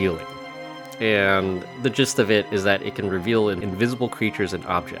of revealing. And the gist of it is that it can reveal invisible creatures and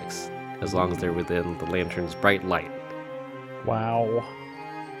objects, as long as they're within the lantern's bright light. Wow.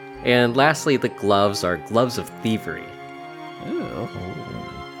 And lastly, the gloves are gloves of thievery. Ooh.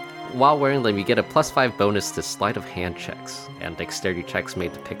 While wearing them, you get a +5 bonus to sleight of hand checks and dexterity checks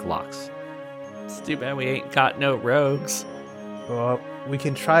made to pick locks. It's too bad we ain't got no rogues. Well, we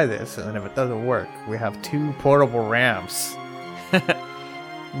can try this, and if it doesn't work, we have 2 portable rams.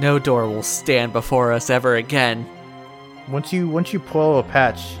 No door will stand before us ever again. Once you pull a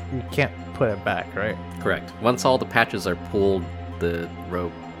patch, you can't put it back, right? Correct. Once all the patches are pulled, the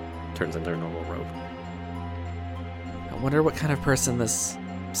rope turns into a normal rope. I wonder what kind of person this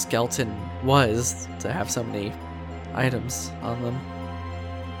skeleton was to have so many items on them.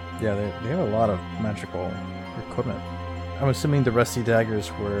 Yeah, they have a lot of magical equipment. I'm assuming the rusty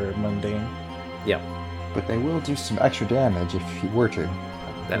daggers were mundane. Yeah. But they will do some extra damage if you were to.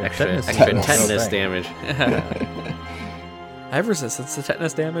 That Yeah, extra tetanus tetanus damage. damage. I have resistance to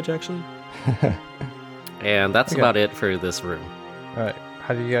tetanus damage, actually. And that's Okay. about it for this room. Alright,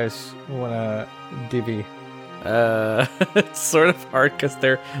 how do you guys want to DV? It's sort of hard because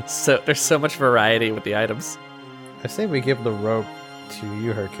there's so much variety with the items. I say we give the rope to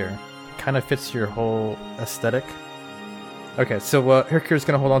you, Hercure. Kind of fits your whole aesthetic. Okay, so Hercure's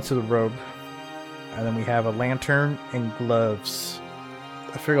going to hold on to the robe. And then we have a lantern and gloves.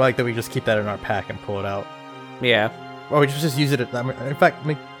 I figure like that we just keep that in our pack and pull it out. Yeah. Or we just use it. In fact, let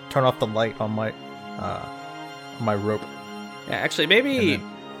me turn off the light on my rope. Yeah, actually, maybe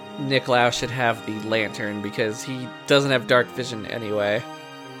Niklaus should have the lantern because he doesn't have dark vision anyway.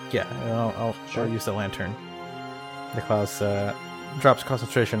 Yeah, and I'll use the lantern. Niklaus drops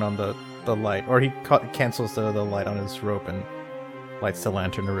concentration on the light, or he cancels the light on his rope and lights the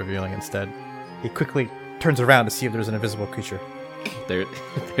lantern to revealing instead. He quickly turns around to see if there's an invisible creature.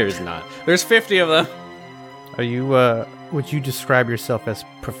 There's not. There's 50 of them. Are you, would you describe yourself as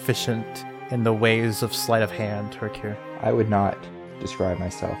proficient in the ways of sleight of hand, Hercure? I would not describe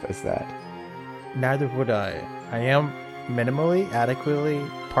myself as that. Neither would I. I am minimally, adequately,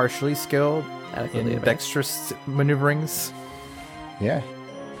 partially skilled Adequately in advanced. dexterous maneuverings. Yeah,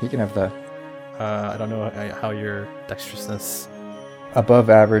 he can have the I don't know how your dexterousness... above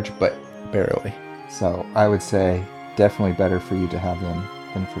average, but barely. So I would say definitely better for you to have them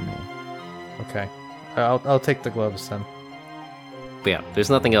than for me. Okay. I'll take the gloves then. But yeah, there's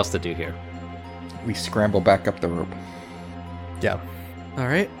nothing else to do here. We scramble back up the rope. Yeah. All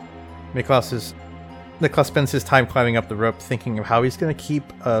right. Niklaus spends his time climbing up the rope thinking of how he's going to keep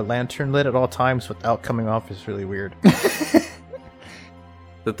a lantern lit at all times without coming off is really weird.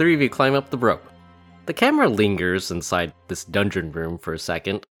 The 3 of you climb up the rope. The camera lingers inside this dungeon room for a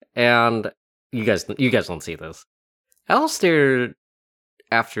second, and you guys don't see this. Alistair,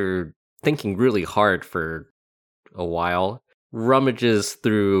 after thinking really hard for a while, rummages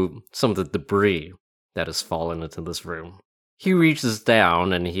through some of the debris that has fallen into this room. He reaches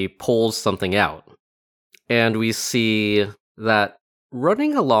down and he pulls something out. And we see that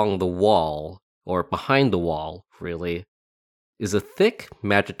running along the wall, or behind the wall, really, is a thick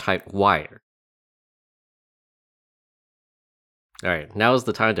magitite wire. Alright, now is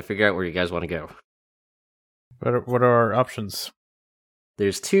the time to figure out where you guys want to go. What are our options?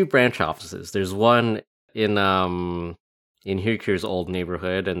 There's 2 branch offices. There's one in Hercure's old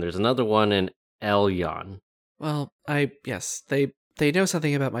neighborhood, and there's another one in Elyon. Well, yes, they know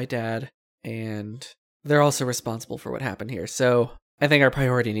something about my dad, and they're also responsible for what happened here. So I think our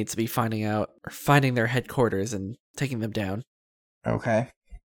priority needs to be finding their headquarters and taking them down. Okay.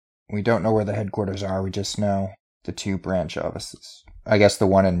 We don't know where the headquarters are, we just know the 2 branch offices. I guess the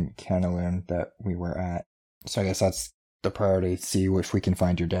one in Canaloon that we were at. So I guess that's the priority, see if we can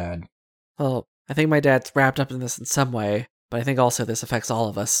find your dad. Well, I think my dad's wrapped up in this in some way, but I think also this affects all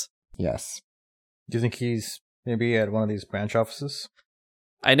of us. Yes. Do you think he's maybe at one of these branch offices?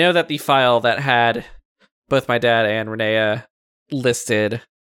 I know that the file that had both my dad and Renea listed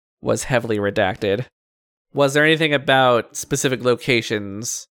was heavily redacted. Was there anything about specific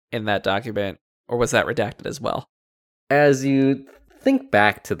locations in that document, or was that redacted as well? As you think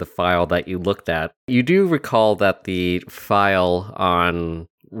back to the file that you looked at, you do recall that the file on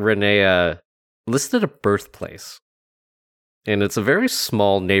Renea listed a birthplace. And it's a very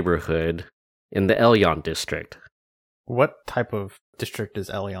small neighborhood in the Elyon district. What type of district is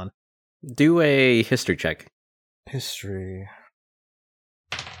Elyon? Do a history check. History.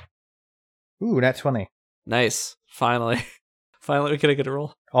 Ooh, nat 20. Nice. Finally. Finally, we get a good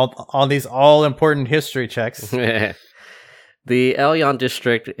roll. All these all-important history checks. The Elyon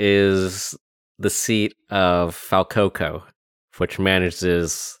district is the seat of Falcoco, which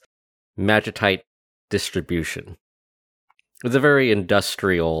manages magitite distribution. It's a very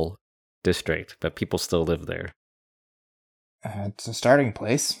industrial district, but people still live there. It's a starting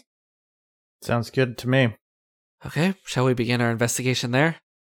place. Sounds good to me. Okay, shall we begin our investigation there?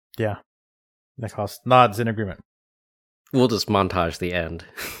 Yeah. Nikos nods in agreement. We'll just montage the end.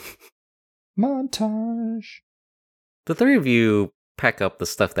 Montage. The 3 of you pack up the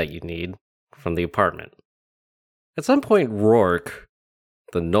stuff that you need from the apartment. At some point, Rourke,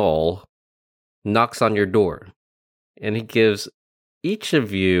 the Null, knocks on your door, and he gives each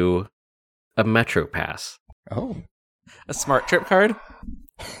of you a Metro Pass. Oh. A smart trip card?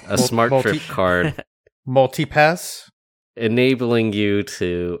 A smart trip card. Multipass? Enabling you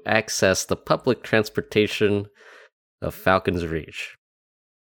to access the public transportation of Falcon's Reach.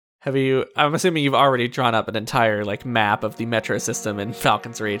 I'm assuming you've already drawn up an entire map of the metro system in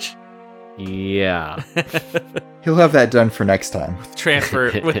Falcon's Reach. Yeah. He'll have that done for next time.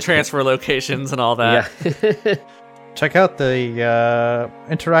 Transfer locations and all that. Yeah. Check out the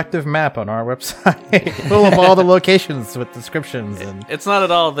interactive map on our website. Full of all the locations with descriptions. And It's not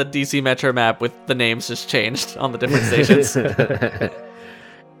at all the DC Metro map with the names just changed on the different stations.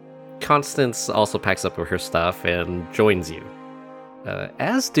 Constance also packs up her stuff and joins you.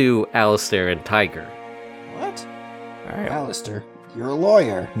 As do Alistair and Tiger. What? All right. Alistair, you're a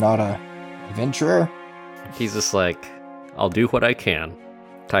lawyer, not a adventurer. He's just like, I'll do what I can.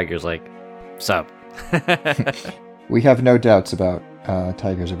 Tiger's like, sup? We have no doubts about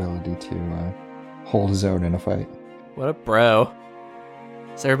Tiger's ability to hold his own in a fight. What a bro.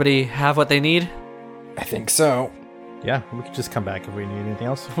 Does everybody have what they need? I think so. yeah, we could just come back if we need anything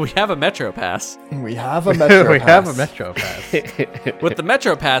else. We have a Metro Pass. We have a Metro We Pass. have a Metro Pass. With the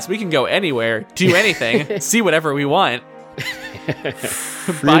Metro Pass, we can go anywhere, do anything, see whatever we want. Buy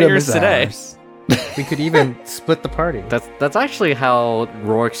Freedom yours is today. ours. We could even split the party. That's actually how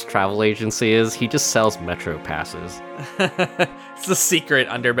Rourke's travel agency is. He just sells Metro Passes. It's the secret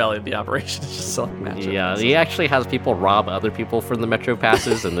underbelly of the operation. It's just selling Metro Yeah, Passes. he actually has people rob other people from the Metro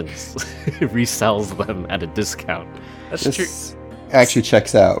Passes and then just resells them at a discount. That's true. This actually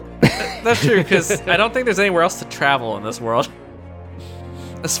checks out. That's true, because I don't think there's anywhere else to travel in this world.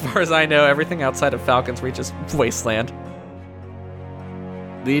 As far as I know, everything outside of Falcon's Reach is wasteland.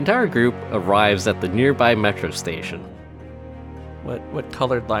 The entire group arrives at the nearby metro station, What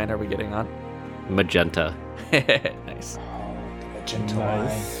colored line are we getting on? Magenta. Nice. Magenta line.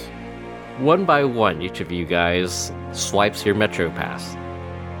 Nice. One by one, each of you guys swipes your Metro Pass,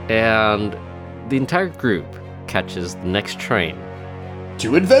 and the entire group catches the next train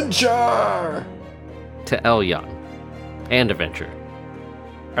To adventure! to Elyon and Adventure.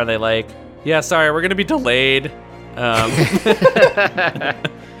 Are they like, yeah, sorry, we're gonna be delayed.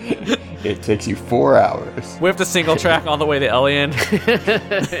 It takes you 4 hours. We have to single track all the way to Elyon.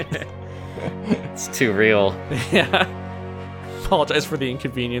 It's too real. Yeah. Apologize for the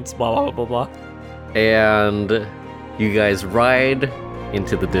inconvenience, blah, blah, blah, blah, blah. And you guys ride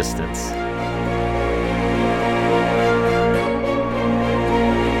into the distance.